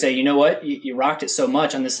 then I say, you know what? You rocked it so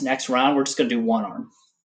much on this next round, we're just going to do 1 arm.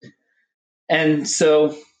 And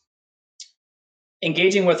so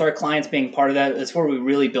engaging with our clients, being part of that's where we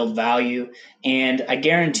really build value. And I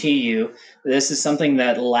guarantee you, this is something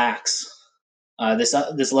that lacks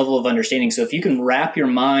this level of understanding. So if you can wrap your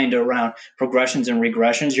mind around progressions and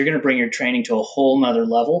regressions, you're going to bring your training to a whole nother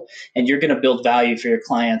level, and you're going to build value for your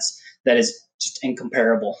clients that is just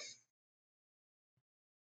incomparable.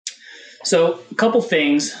 So a couple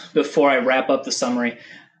things before I wrap up the summary,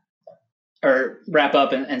 or wrap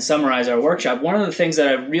up and summarize our workshop. One of the things that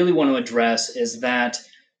I really want to address is that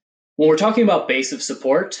when we're talking about base of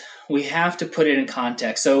support, we have to put it in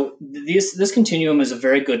context. So this continuum is a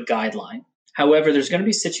very good guideline. However, there's going to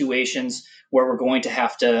be situations where we're going to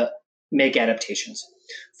have to make adaptations.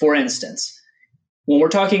 For instance, when we're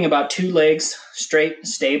talking about 2 legs straight and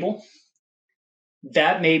stable,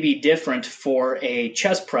 that may be different for a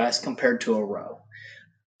chest press compared to a row.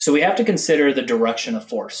 So we have to consider the direction of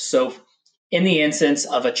force. So in the instance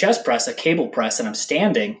of a chest press, a cable press, and I'm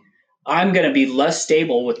standing, I'm going to be less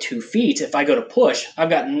stable with 2 feet. If I go to push, I've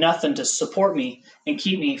got nothing to support me and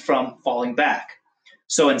keep me from falling back.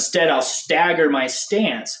 So instead, I'll stagger my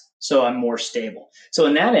stance so I'm more stable. So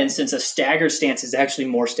in that instance, a staggered stance is actually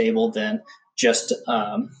more stable than just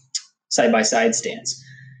side-by-side stance.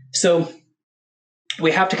 So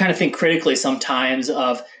we have to kind of think critically sometimes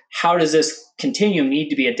of how does this continuum need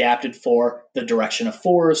to be adapted for the direction of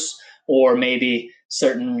force, or maybe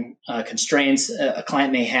certain constraints a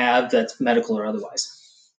client may have that's medical or otherwise.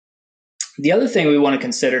 The other thing we want to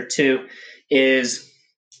consider too is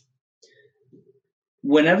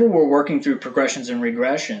whenever we're working through progressions and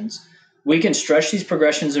regressions, we can stretch these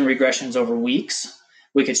progressions and regressions over weeks.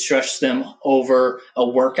 We could stretch them over a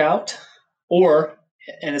workout or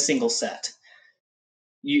in a single set.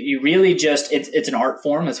 You really just, it's an art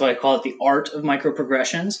form. That's why I call it the art of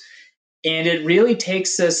microprogressions. And it really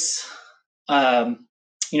takes us,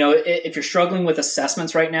 if you're struggling with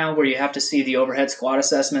assessments right now where you have to see the overhead squat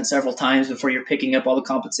assessment several times before you're picking up all the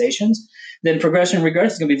compensations, then progression and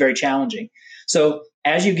regression is going to be very challenging. So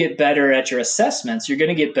as you get better at your assessments, you're going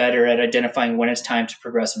to get better at identifying when it's time to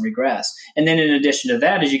progress and regress. And then in addition to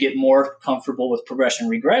that, as you get more comfortable with progression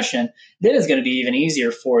and regression, then it's going to be even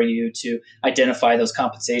easier for you to identify those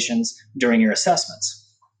compensations during your assessments.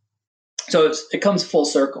 So it comes full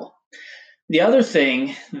circle. The other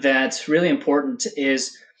thing that's really important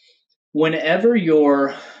is whenever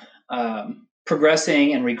you're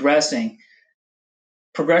progressing and regressing,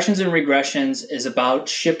 progressions and regressions is about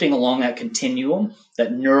shifting along that continuum,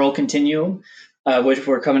 that neural continuum, which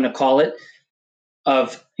we're coming to call it,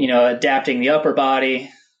 of adapting the upper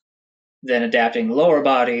body, then adapting the lower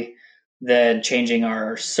body, then changing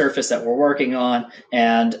our surface that we're working on,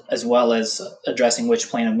 and as well as addressing which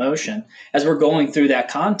plane of motion. As we're going through that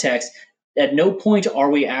context, at no point are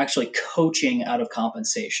we actually coaching out of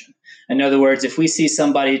compensation. In other words, if we see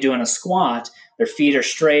somebody doing a squat, their feet are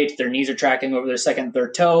straight, their knees are tracking over their second and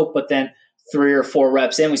third toe, but then 3 or 4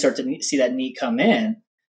 reps in, we start to see that knee come in.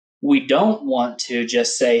 We don't want to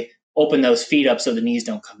just say, open those feet up so the knees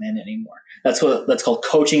don't come in anymore. That's called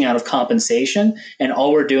coaching out of compensation. And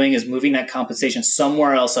all we're doing is moving that compensation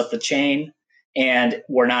somewhere else up the chain. And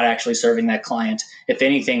we're not actually serving that client. If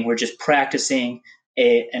anything, we're just practicing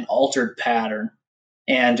an altered pattern.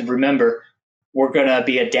 And remember, we're going to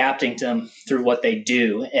be adapting to them through what they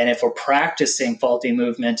do. And if we're practicing faulty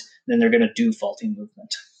movement, then they're going to do faulty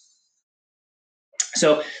movement.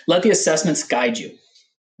 So let the assessments guide you,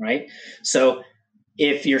 right? So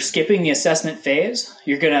if you're skipping the assessment phase,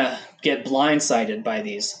 you're going to get blindsided by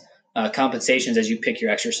these compensations as you pick your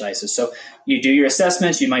exercises. So you do your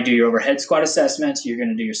assessments, you might do your overhead squat assessment, you're going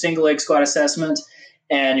to do your single leg squat assessment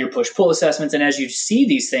and your push-pull assessments. And as you see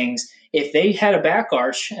these things, if they had a back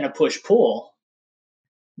arch and a push-pull,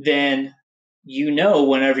 then you know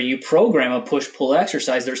whenever you program a push-pull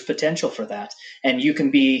exercise, there's potential for that. And you can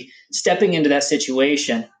be stepping into that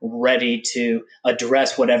situation ready to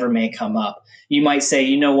address whatever may come up. You might say,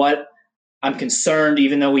 you know what, I'm concerned,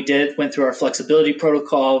 even though we went through our flexibility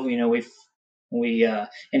protocol, we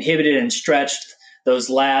inhibited and stretched those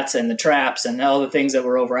lats and the traps and all the things that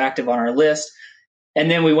were overactive on our list. And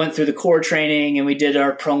then we went through the core training and we did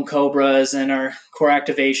our prone cobras and our core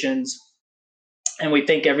activations. And we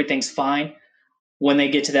think everything's fine. When they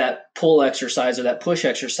get to that pull exercise or that push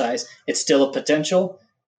exercise, it's still a potential.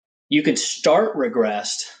 You can start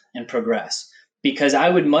regressed and progress, because I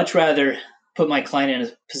would much rather put my client in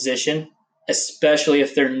a position, especially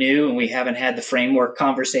if they're new and we haven't had the framework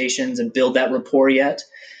conversations and build that rapport yet.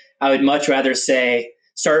 I would much rather say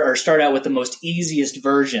start out with the most easiest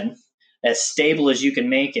version, as stable as you can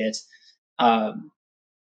make it,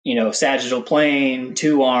 sagittal plane,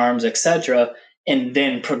 2 arms, etc., and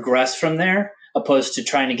then progress from there, opposed to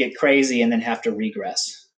trying to get crazy and then have to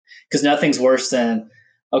regress. Because nothing's worse than,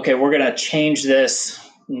 okay, we're going to change this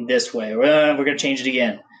way. We're going to change it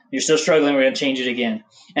again. You're still struggling, we're going to change it again.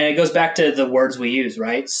 And it goes back to the words we use,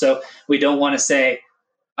 right? So we don't want to say,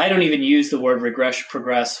 I don't even use the word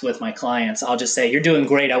progress with my clients. I'll just say, you're doing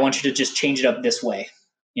great. I want you to just change it up this way.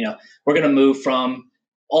 We're going to move from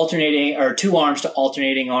alternating or 2 arms to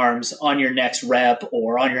alternating arms on your next rep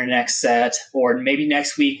or on your next set, or maybe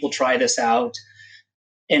next week we'll try this out.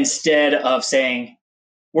 Instead of saying,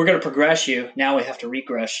 we're going to progress you, now we have to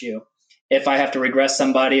regress you. If I have to regress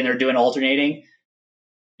somebody and they're doing alternating,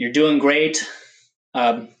 you're doing great.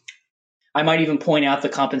 I might even point out the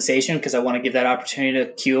compensation because I want to give that opportunity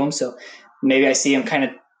to cue them. So maybe I see them kind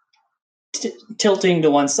of tilting to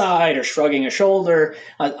one side or shrugging a shoulder.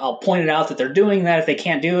 I'll point it out that they're doing that. If they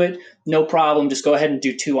can't do it, no problem. Just go ahead and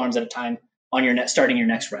do 2 arms at a time on starting your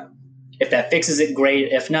next rep. If that fixes it,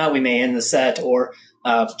 great. If not, we may end the set or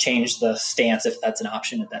change the stance if that's an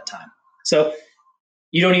option at that time. So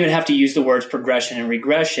you don't even have to use the words progression and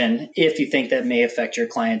regression if you think that may affect your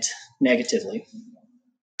client negatively.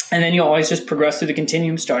 And then you always just progress through the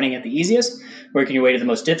continuum, starting at the easiest, working your way to the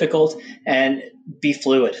most difficult, and be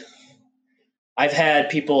fluid. I've had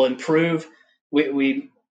people improve.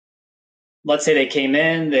 Let's say they came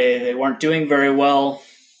in, they weren't doing very well,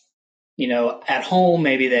 at home.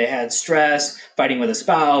 Maybe they had stress, fighting with a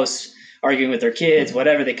spouse, arguing with their kids,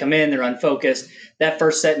 whatever. They come in, they're unfocused. That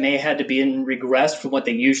first set may have had to be in regress from what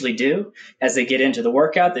they usually do. As they get into the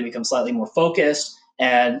workout, they become slightly more focused,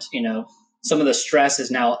 and some of the stress is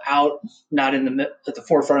now out, not at the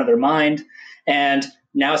forefront of their mind, and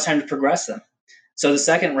now it's time to progress them. So the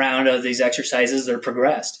second round of these exercises, they're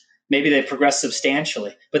progressed. Maybe they progressed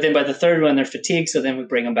substantially, but then by the third one, they're fatigued, so then we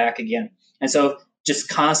bring them back again. And so just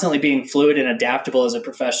constantly being fluid and adaptable as a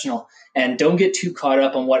professional, and don't get too caught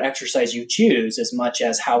up on what exercise you choose as much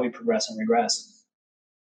as how we progress and regress.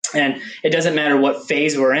 And it doesn't matter what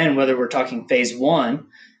phase we're in, whether we're talking phase 1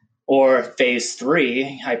 or phase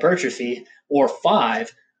 3, hypertrophy, or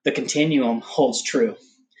 5, the continuum holds true.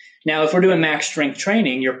 Now, if we're doing max strength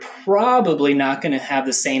training, you're probably not going to have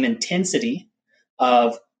the same intensity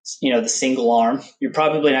of, the single arm. You're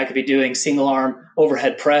probably not going to be doing single arm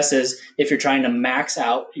overhead presses if you're trying to max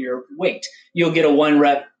out your weight. You'll get a 1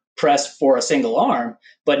 rep press for a single arm,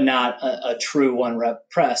 but not a true 1 rep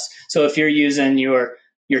press. So if you're using your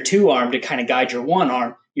 2 arm to kind of guide your 1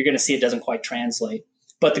 arm, you're going to see it doesn't quite translate,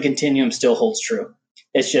 but the continuum still holds true.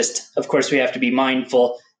 It's just, of course, we have to be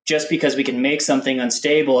mindful. Just because we can make something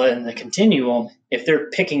unstable in the continuum, if they're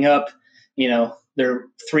picking up, their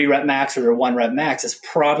 3 rep max or their 1 rep max, it's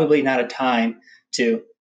probably not a time to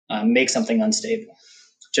make something unstable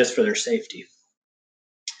just for their safety.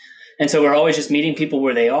 And so we're always just meeting people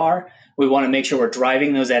where they are. We want to make sure we're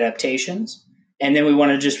driving those adaptations. And then we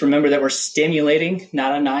want to just remember that we're stimulating,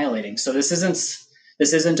 not annihilating. So this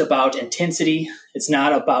isn't about intensity. It's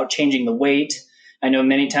not about changing the weight. I know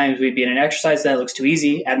many times we'd be in an exercise that looks too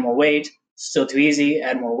easy, add more weight. still too easy,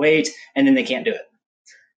 add more weight, and then they can't do it.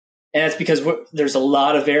 And that's because there's a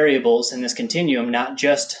lot of variables in this continuum, not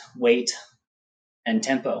just weight and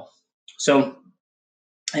tempo. So,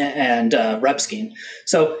 and rep scheme.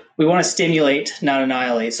 So we want to stimulate, not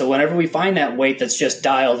annihilate. So whenever we find that weight that's just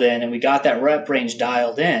dialed in and we got that rep range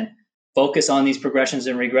dialed in, focus on these progressions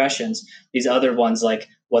and regressions. These other ones like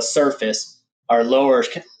what surface, our lower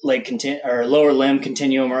limb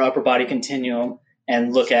continuum or upper body continuum,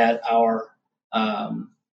 and look at our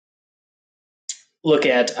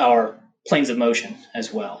planes of motion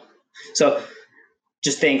as well. So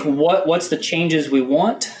just think what's the changes we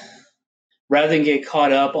want, rather than get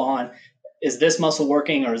caught up on, is this muscle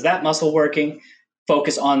working or is that muscle working?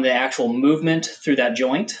 Focus on the actual movement through that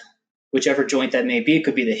joint, whichever joint that may be. It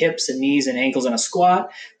could be the hips and knees and ankles in a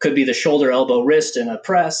squat, could be the shoulder, elbow, wrist in a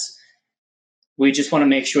press. We just want to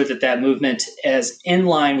make sure that movement is in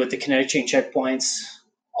line with the kinetic chain checkpoints,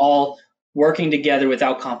 all working together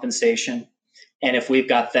without compensation. And if we've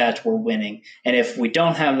got that, we're winning. And if we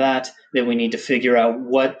don't have that, then we need to figure out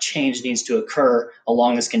what change needs to occur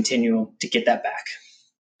along this continuum to get that back.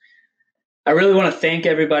 I really want to thank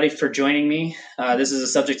everybody for joining me. This is a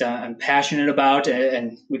subject I'm passionate about,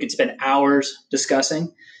 and we could spend hours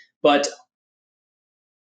discussing, but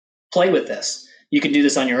play with this. You can do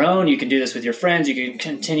this on your own. You can do this with your friends. You can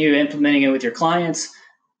continue implementing it with your clients.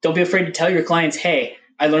 Don't be afraid to tell your clients, hey,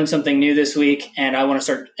 I learned something new this week and I want to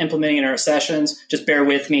start implementing it in our sessions. Just bear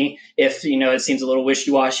with me if it seems a little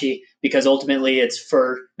wishy-washy, because ultimately it's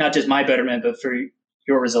for not just my betterment, but for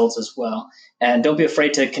your results as well. And don't be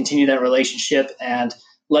afraid to continue that relationship and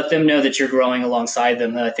let them know that you're growing alongside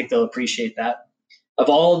them. And I think they'll appreciate that. Of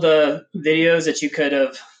all the videos that you could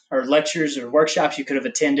have, or lectures or workshops you could have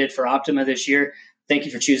attended for Optima this year, thank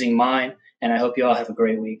you for choosing mine. And I hope you all have a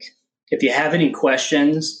great week. If you have any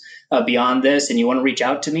questions beyond this and you want to reach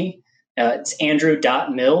out to me, it's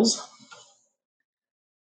andrew.mills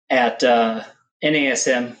at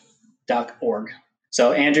nasm.org.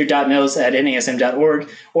 So andrew.mills@nasm.org,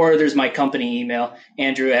 or there's my company email,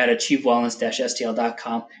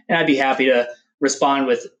 andrew@achievewellness-stl.com. And I'd be happy to respond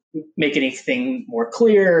with, make anything more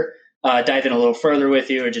clear, dive in a little further with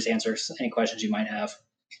you, or just answer any questions you might have.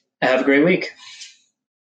 Have a great week.